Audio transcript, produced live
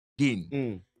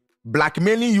again.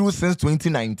 Blackmailing you since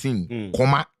 2019,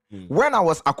 comma. When I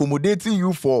was accommodating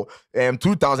you for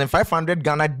 2,500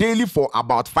 Ghana daily for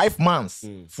about 5 months,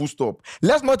 full stop.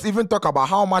 Let's not even talk about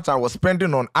how much I was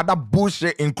spending on other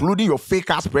bullshit, including your fake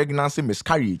ass pregnancy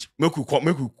miscarriage. Make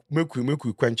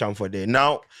we quench am for there.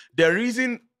 Now, the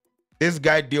reason this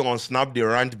guy did on Snap the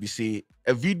rant be say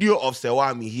a video of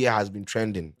Serwaa Amihere has been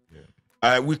trending.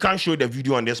 We can't show the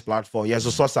video on this platform. Yes,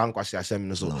 so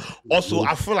also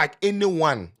I feel like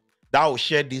anyone that will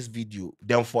share this video,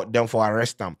 then for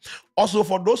arrest them. Also,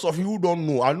 for those of you who don't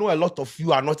know, I know a lot of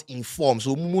you are not informed.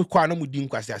 So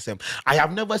I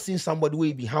have never seen somebody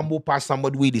who be humble past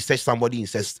somebody who they search somebody in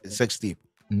sex tape.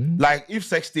 Like if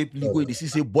sex tape legal, they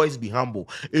say boys be humble.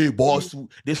 Hey boss,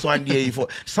 this one there. For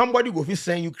somebody go fit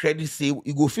send you credit, say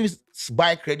you go fit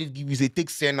buy credit, give you say take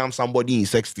send somebody in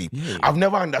sex tape. I've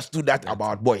never understood that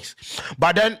about boys.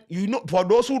 But then you know, for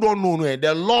those who don't know,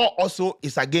 the law also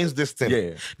is against this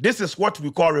thing. This is what we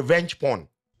call revenge porn,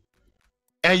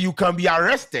 and you can be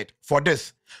arrested for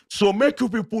this. So make you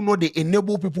people know they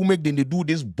enable people make them they do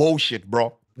this bullshit,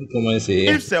 bro.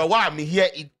 If Serwaa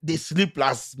Amihere they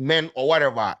sleepless men or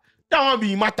whatever, that won't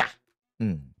be matter.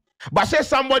 But say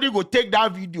somebody go take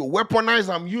that video, weaponize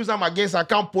them, use them against, I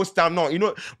can't post them. No, you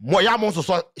know,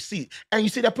 see, and you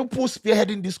see the people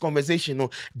spearheading this conversation. No,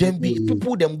 them be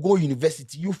people them go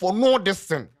university. You for know this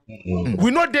thing.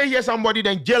 We know they hear somebody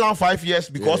then jail on 5 years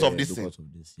because of this thing.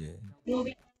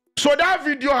 So that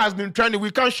video has been trending.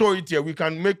 We can't show it here.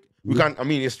 I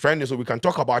mean, it's trending, so we can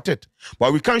talk about it.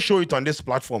 But we can't show it on this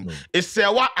platform. It's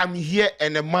Serwaa Amihere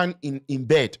and a man in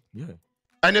bed.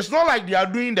 And it's not like they are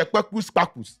doing the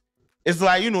kwakus. It's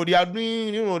like, you know, they are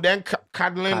doing, you know, then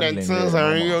cuddling and things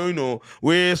and, you know,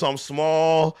 with some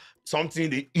small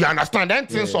something. You understand? Then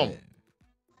things some.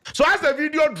 So as the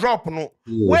video drop,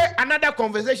 where another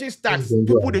conversation starts,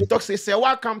 people they talk, say,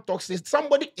 Serwaa come talk, say,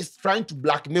 somebody is trying to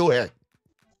blackmail her.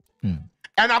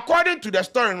 And according to the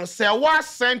story, Serwaa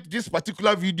sent this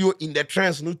particular video in the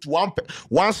trends to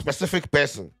one specific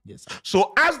person.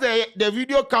 So as the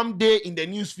video come there in the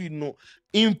newsfeed,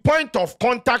 in point of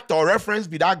contact or reference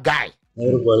with that guy.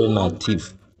 Everybody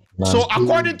native. So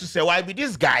according to Serwaa, with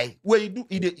this guy, where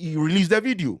he released the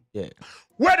video.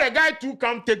 Where the guy too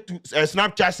come take to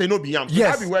Snapchat say no be him.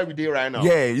 That be where we did right now.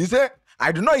 You say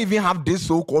I do not even have this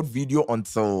so-called video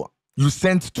until you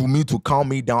sent to me to calm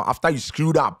me down after you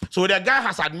screwed up. So the guy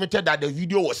has admitted that the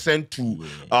video was sent to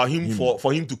him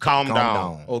for him to calm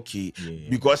down. Okay.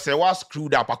 Because Serwaa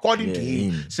screwed up. According to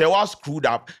him, Serwaa screwed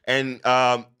up. And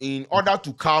in order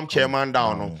to calm chairman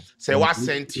down, Serwaa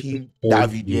sent him that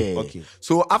video. Okay.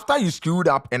 So after you screwed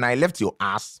up and I left your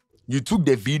ass, you took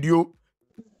the video,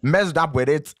 messed up with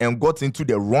it, and got into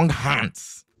the wrong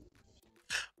hands.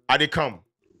 Are they come?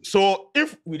 So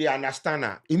if we understand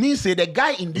that, it means say the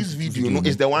guy in this video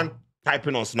is the one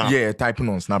typing on Snap. Typing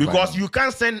on Snap. Because you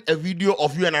can't send a video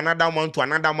of you and another man to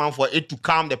another man for it to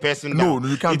calm the person down. No,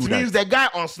 you can't do that. It means the guy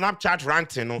on Snapchat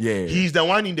ranting, he's the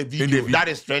one in the video that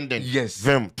is trending.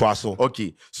 Them,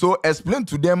 okay, so explain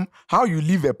to them how you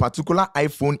leave a particular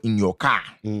iPhone in your car.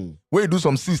 Where you do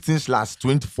some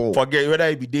 16/24. Forget whether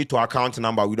it be date or account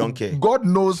number, we don't care. God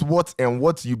knows what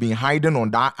you've been hiding on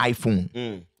that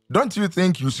iPhone. Don't you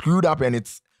think you screwed up and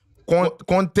its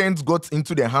content got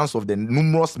into the hands of the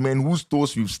numerous men whose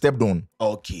toes you've stepped on?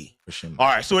 Okay. All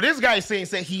right. So this guy is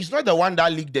saying he's not the one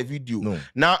that leaked the video.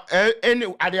 Now, at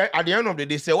the end of the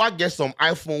day, Serwaa gets some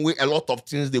iPhone with a lot of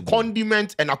things, the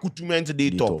condiment and accoutrement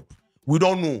they top. We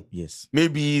don't know.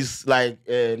 Maybe it's like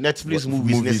Netflix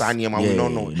movies. We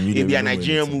don't know. Maybe a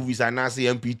Nigerian movies and now say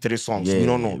MP3 songs. We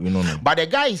don't know. But the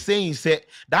guy is saying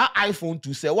that iPhone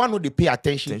to say why not they pay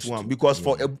attention to him? Because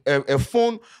for a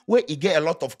phone where you get a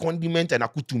lot of condiment and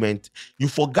accoutrement, you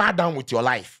forgot down with your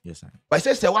life. But it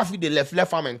says Serwaa the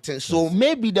left arm and things. So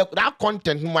maybe that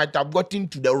content might have gotten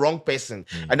to the wrong person.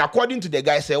 And according to the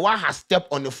guy, Serwaa has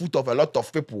stepped on the foot of a lot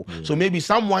of people. So maybe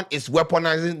someone is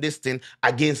weaponizing this thing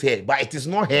against her. But it is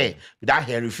not her, that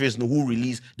hairy face who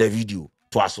released the video.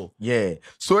 So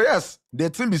yes, the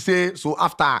thing be say, so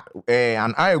after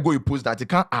an hour ago you post that you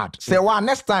can't add. Say,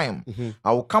 next time,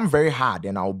 I will come very hard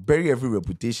and I'll bury every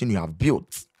reputation you have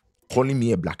built, calling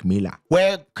me a blackmailer.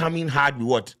 Where coming hard with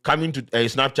what? Coming to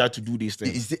Snapchat to do this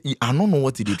thing? I don't know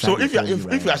what it is. So if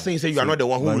you are saying you are not the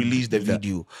one who released the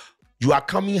video, you are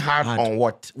coming hard on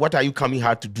what? What are you coming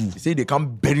hard to do? They say they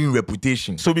come burying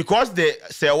reputation. So because the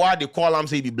Serwaa they call him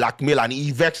say be blackmail and he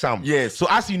vex him. So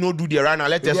as you know do the right now,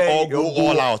 let us all go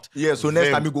all out. So next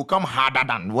time you go come harder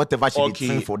than whatever she did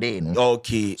sing for them.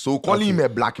 Okay. So calling him a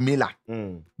blackmailer.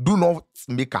 Do not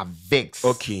make a vex.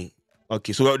 Okay.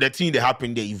 Okay, so the thing that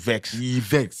happened there, he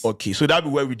vex. Okay, so that be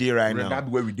where we did right now. That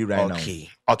be where we did right now.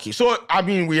 Okay. So I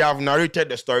mean, we have narrated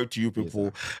the story to you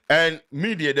people, and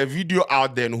media, the video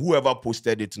out there, and whoever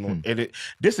posted it,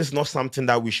 this is not something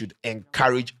that we should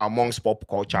encourage amongst pop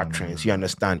culture trends. You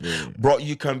understand, bro?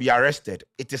 You can be arrested.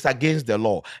 It is against the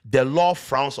law. The law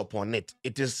frowns upon it.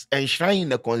 It is enshrined in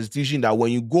the constitution that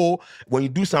when you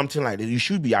do something like this, you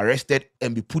should be arrested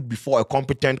and be put before a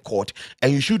competent court,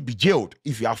 and you should be jailed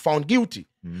if you are found guilty.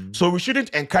 So we shouldn't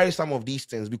encourage some of these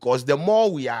things, because the more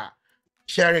we are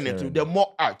sharing it, the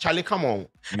more Charlie, come on.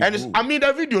 And I mean,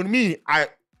 the video, me, I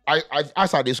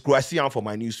as I scroll, I see on for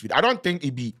my newsfeed. I don't think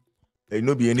it be. There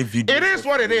no be any video. It is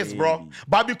what it is, bro.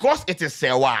 But because it is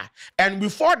Serwaa, and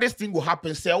before this thing will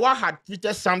happen, Serwaa had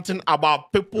tweeted something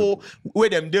about people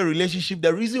with them their relationship.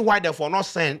 The reason why they're not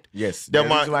sent them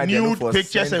nude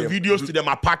pictures and videos to them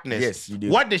are partners. Yes, you did.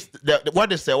 What does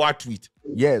Serwaa tweet?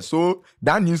 Yeah, so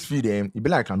that news feed, it be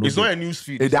like it's not a news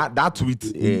feed. That tweet,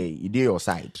 it dey your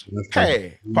side.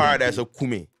 Hey, Paradise of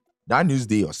Kume. That news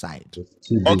dey your side.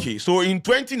 Okay, so in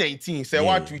 2019,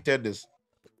 Serwaa tweeted this.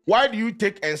 Why do you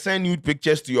take and send nude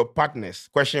pictures to your partners?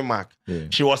 Question mark.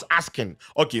 She was asking.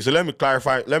 Okay, so let me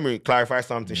clarify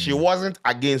something. She wasn't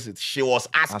against it. She was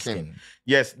asking.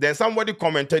 Yes. Then somebody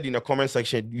commented in the comment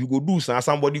section, you go do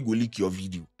somebody go leak your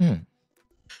video.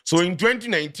 So in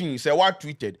 2019, Serwaa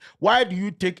tweeted, why do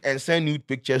you take and send nude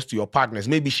pictures to your partners?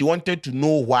 Maybe she wanted to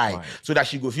know why. So that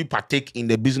she go feel partake in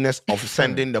the business of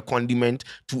sending the condiment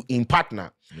to in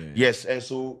partner. Yes, and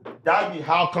so that be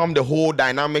how come the whole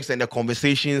dynamics and the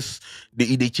conversations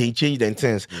they change and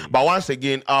things. But once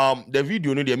again, the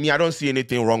video, I don't see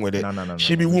anything wrong with it. No,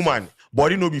 she be woman,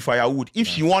 body no be firewood. If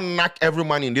she want to knock every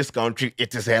man in this country,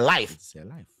 it is her life. It's her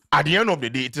life. At the end of the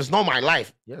day, it is not my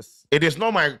life. Yes. It is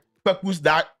not my purpose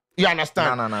that you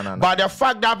understand. No. But the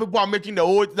fact that people are making the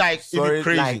whole it's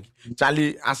crazy. Like,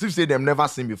 Charlie, as if say them never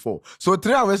seen before. So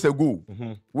 3 hours ago,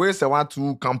 where's the one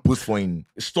to campus for in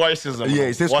stoicism? Yeah,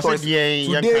 it says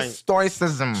today's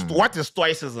stoicism. What is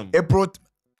stoicism? April.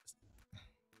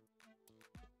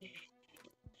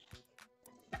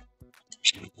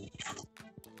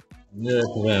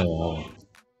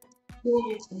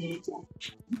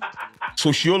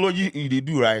 Sociology they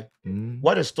do, right?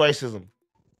 What is stoicism?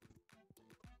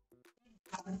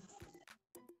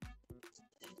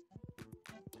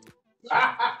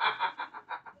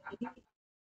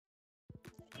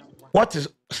 What is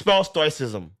spell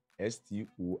stoicism?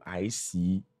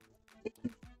 STOIC.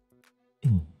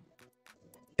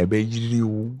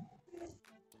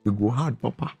 You go hard,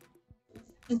 Papa.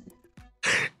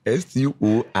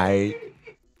 STOIM.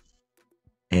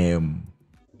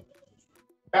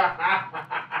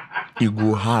 You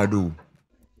go hard, oh.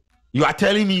 You are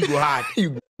telling me you go hard.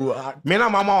 You go hard. Me na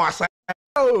mama was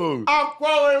Oh.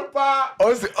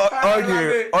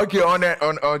 Okay, on it,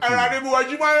 okay.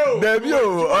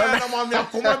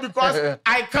 Because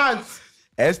I can't.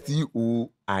 STOICISM.